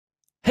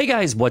Hey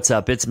guys, what's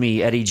up? It's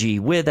me, Eddie G,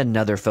 with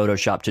another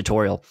Photoshop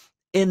tutorial.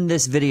 In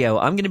this video,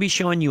 I'm going to be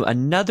showing you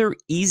another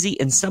easy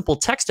and simple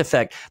text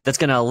effect that's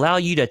going to allow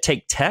you to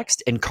take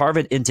text and carve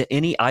it into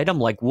any item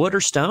like wood or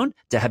stone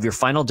to have your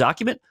final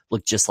document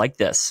look just like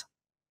this.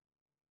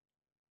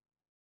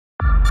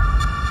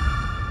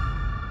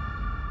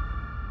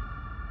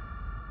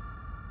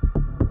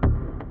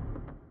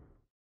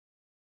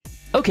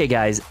 Okay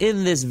guys,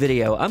 in this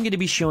video, I'm going to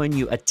be showing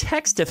you a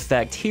text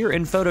effect here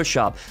in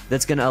Photoshop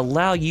that's going to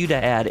allow you to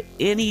add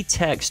any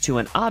text to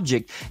an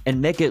object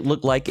and make it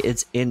look like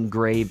it's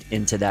engraved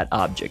into that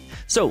object.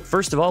 So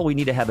first of all, we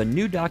need to have a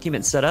new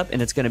document set up,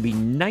 and it's going to be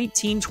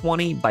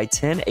 1920 by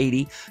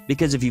 1080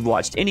 because if you've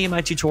watched any of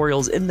my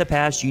tutorials in the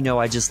past, you know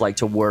I just like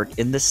to work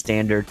in the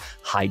standard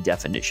high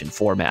definition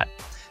format.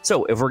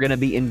 So if we're going to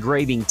be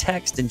engraving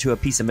text into a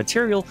piece of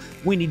material,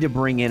 we need to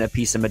bring in a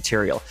piece of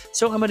material.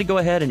 So I'm going to go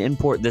ahead and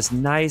import this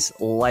nice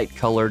light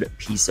colored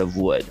piece of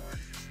wood.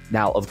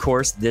 Now, of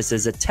course, this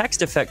is a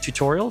text effect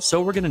tutorial, so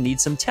we're going to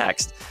need some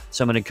text.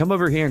 So I'm going to come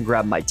over here and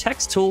grab my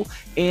text tool,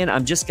 and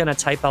I'm just going to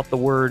type out the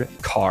word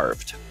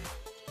carved.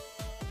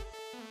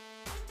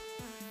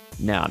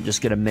 Now, I'm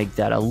just going to make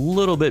that a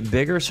little bit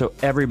bigger so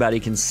everybody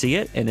can see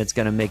it, and it's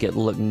going to make it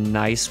look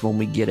nice when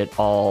we get it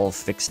all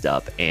fixed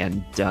up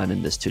and done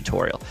in this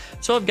tutorial.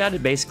 So I've got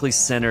it basically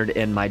centered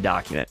in my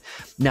document.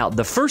 Now,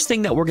 the first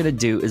thing that we're going to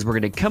do is we're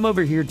going to come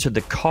over here to the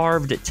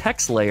carved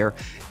text layer,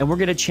 and we're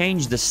going to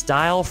change the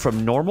style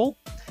from normal,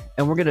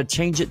 and we're going to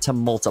change it to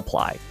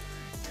multiply.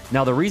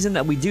 Now, the reason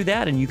that we do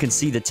that, and you can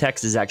see the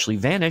text is actually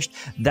vanished,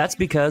 that's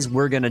because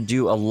we're going to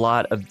do a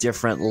lot of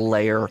different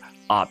layer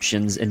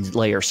options and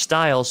layer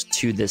styles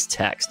to this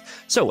text.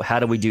 So how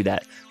do we do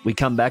that? We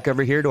come back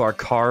over here to our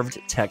carved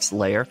text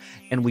layer,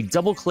 and we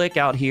double click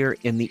out here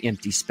in the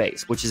empty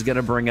space, which is going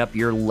to bring up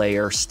your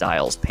layer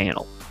styles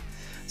panel.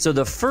 So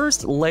the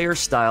first layer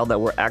style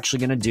that we're actually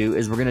going to do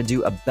is we're going to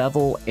do a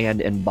bevel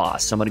and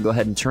emboss. So I'm going to go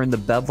ahead and turn the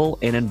bevel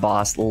and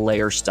emboss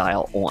layer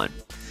style on.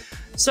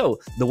 So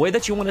the way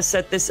that you want to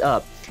set this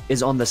up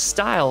is on the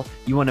style,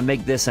 you want to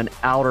make this an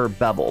outer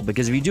bevel,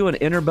 because if you do an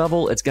inner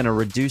bevel, it's going to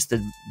reduce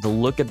the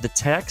look of the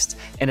text,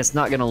 and it's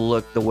not going to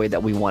look the way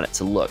that we want it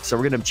to look. So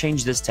we're going to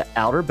change this to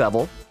outer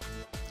bevel.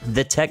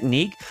 The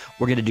technique,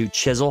 we're going to do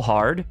chisel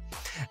hard.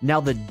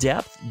 Now the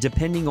depth,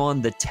 depending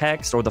on the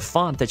text or the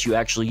font that you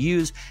actually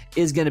use,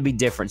 is going to be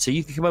different. So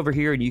you can come over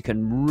here and you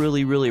can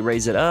really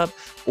raise it up,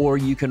 or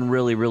you can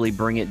really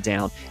bring it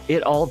down.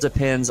 It all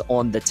depends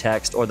on the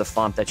text or the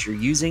font that you're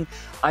using.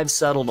 I've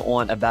settled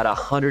on about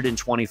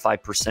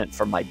 125%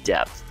 for my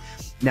depth.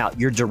 Now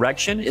your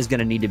direction is going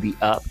to need to be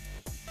up.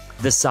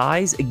 The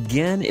size,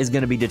 again, is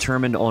going to be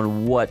determined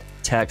on what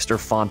text or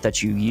font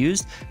that you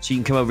used. So you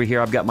can come over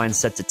here. I've got mine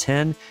set to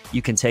 10.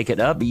 You can take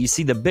it up, but you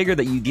see the bigger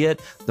that you get,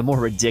 the more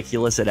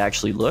ridiculous it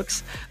actually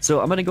looks.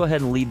 So I'm going to go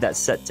ahead and leave that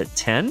set to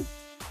 10.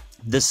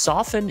 The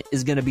soften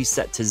is going to be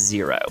set to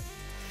 0.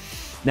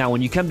 Now,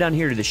 when you come down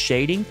here to the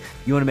shading,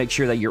 you want to make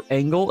sure that your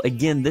angle,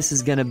 again, this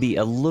is going to be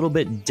a little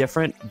bit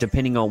different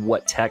depending on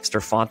what text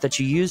or font that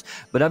you use,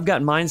 but I've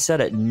got mine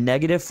set at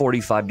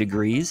 -45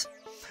 degrees.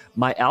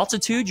 My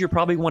altitude, you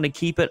probably want to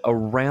keep it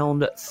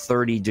around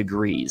 30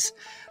 degrees.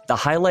 The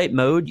highlight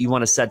mode, you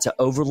want to set to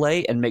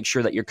overlay and make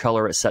sure that your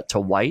color is set to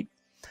white.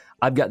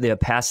 I've got the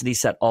opacity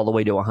set all the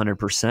way to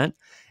 100%.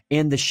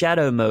 And the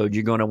shadow mode,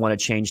 you're going to want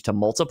to change to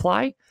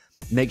multiply.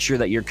 Make sure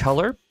that your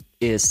color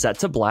is set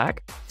to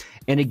black.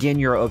 And again,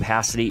 your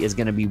opacity is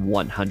going to be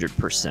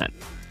 100%.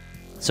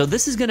 So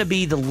this is going to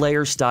be the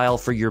layer style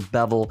for your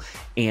bevel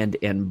and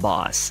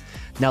emboss.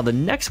 Now the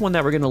next one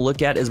that we're going to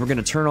look at is we're going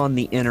to turn on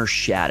the inner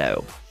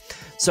shadow.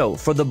 So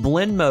for the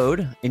blend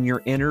mode in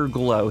your inner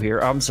glow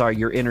here,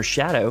 your inner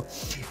shadow,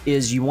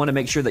 is you want to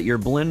make sure that your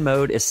blend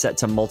mode is set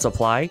to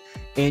multiply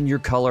and your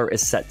color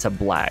is set to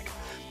black.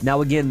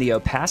 Now again, the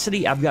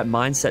opacity, I've got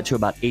mine set to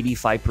about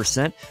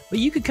 85%, but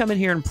you could come in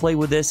here and play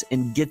with this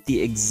and get the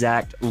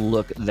exact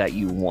look that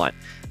you want.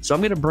 So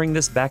I'm going to bring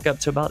this back up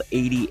to about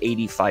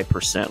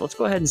 80-85%. Let's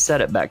go ahead and set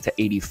it back to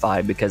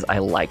 85 because I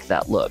like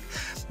that look.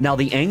 Now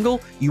the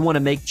angle, you want to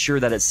make sure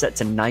that it's set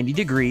to 90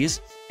 degrees.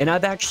 And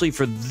I've actually,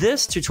 for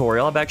this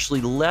tutorial, I've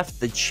actually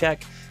left the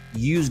check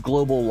use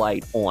global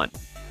light on.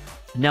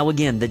 Now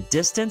again, the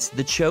distance,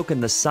 the choke,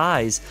 and the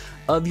size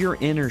of your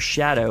inner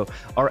shadow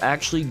are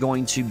actually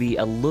going to be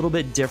a little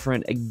bit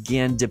different,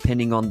 again,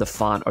 depending on the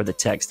font or the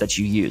text that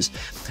you use.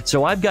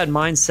 So I've got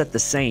mine set the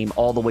same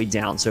all the way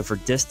down. So for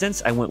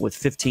distance, I went with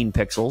 15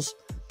 pixels.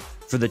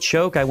 For the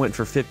choke, I went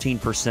for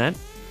 15%.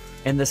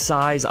 And the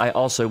size, I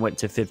also went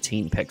to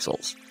 15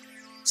 pixels.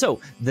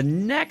 So the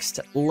next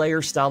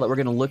layer style that we're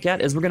going to look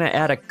at is we're going to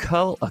add a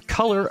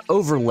color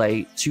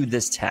overlay to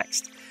this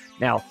text.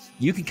 Now,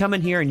 you can come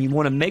in here and you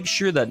want to make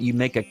sure that you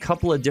make a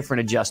couple of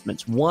different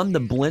adjustments. One, the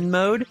blend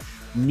mode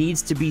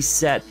needs to be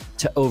set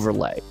to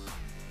overlay.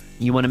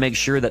 You want to make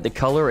sure that the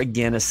color,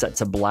 again, is set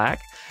to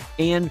black.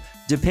 And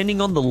depending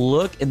on the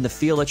look and the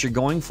feel that you're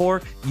going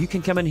for, you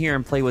can come in here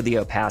and play with the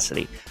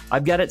opacity.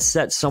 I've got it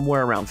set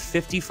somewhere around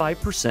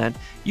 55%.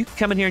 You can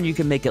come in here and you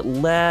can make it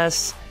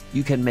less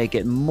You can make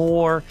it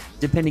more,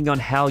 depending on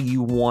how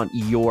you want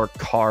your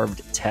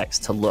carved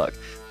text to look.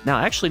 Now,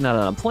 actually, now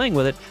that I'm playing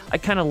with it, I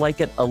kind of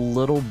like it a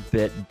little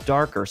bit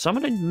darker. So I'm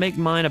going to make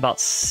mine about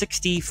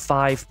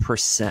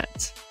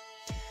 65%.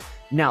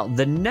 Now,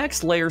 the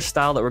next layer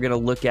style that we're going to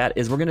look at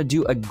is we're going to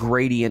do a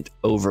gradient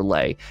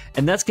overlay.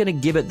 And that's going to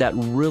give it that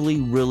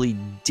really, really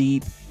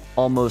deep,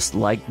 almost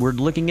like we're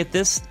looking at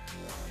this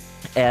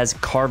as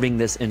carving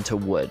this into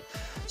wood.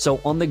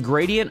 So on the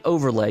gradient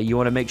overlay, you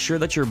want to make sure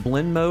that your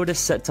blend mode is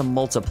set to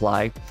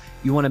multiply.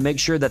 You want to make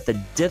sure that the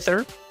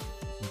dither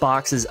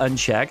box is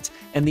unchecked,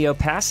 and the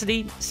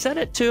opacity, set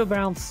it to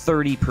around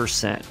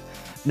 30%.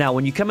 Now,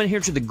 when you come in here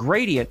to the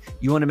gradient,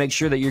 you want to make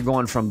sure that you're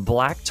going from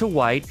black to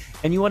white,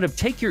 and you want to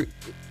take your,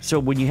 so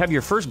when you have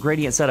your first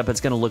gradient setup,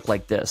 it's going to look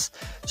like this.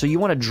 So you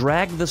want to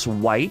drag this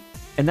white,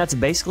 and that's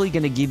basically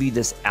going to give you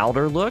this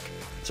outer look.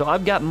 So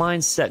I've got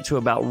mine set to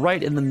about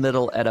right in the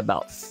middle at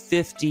about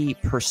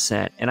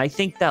 50%, and I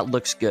think that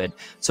looks good.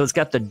 So it's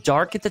got the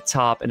dark at the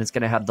top, and it's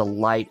going to have the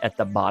light at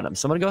the bottom.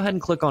 So I'm going to go ahead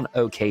and click on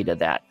OK to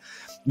that.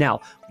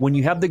 Now, when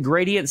you have the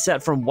gradient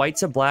set from white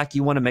to black,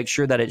 you want to make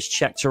sure that it's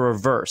checked to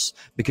reverse,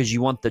 because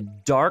you want the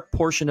dark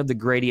portion of the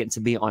gradient to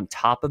be on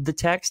top of the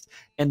text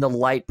and the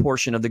light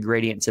portion of the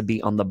gradient to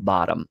be on the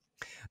bottom.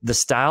 The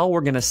style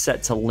we're going to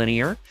set to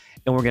linear,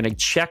 and we're going to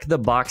check the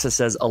box that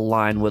says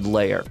align with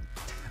layer.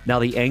 Now,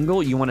 the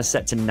angle you want to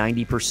set to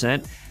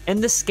 90%,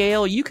 and the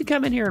scale, you could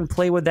come in here and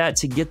play with that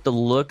to get the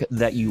look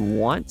that you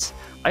want.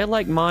 I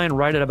like mine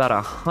right at about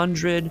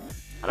 100.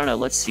 I don't know,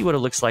 let's see what it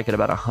looks like at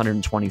about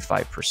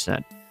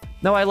 125%.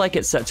 No, I like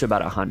it set to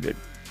about 100.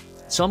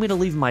 So I'm going to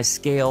leave my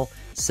scale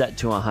set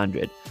to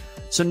 100.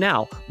 So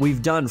now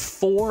we've done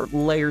 4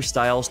 layer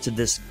styles to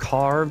this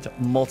carved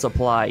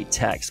multiply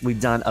text. We've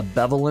done a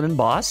bevel and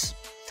emboss.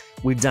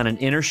 We've done an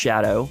inner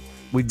shadow.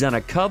 We've done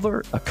a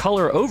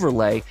color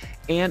overlay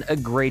and a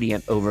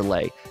gradient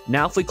overlay.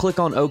 Now, if we click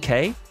on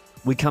OK,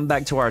 we come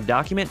back to our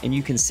document, and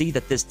you can see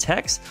that this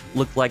text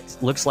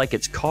looks like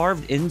it's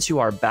carved into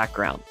our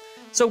background.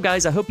 So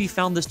guys, I hope you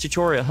found this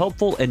tutorial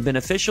helpful and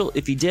beneficial.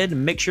 If you did,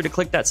 make sure to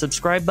click that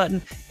subscribe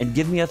button and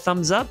give me a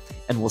thumbs up,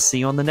 and we'll see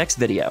you on the next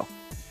video.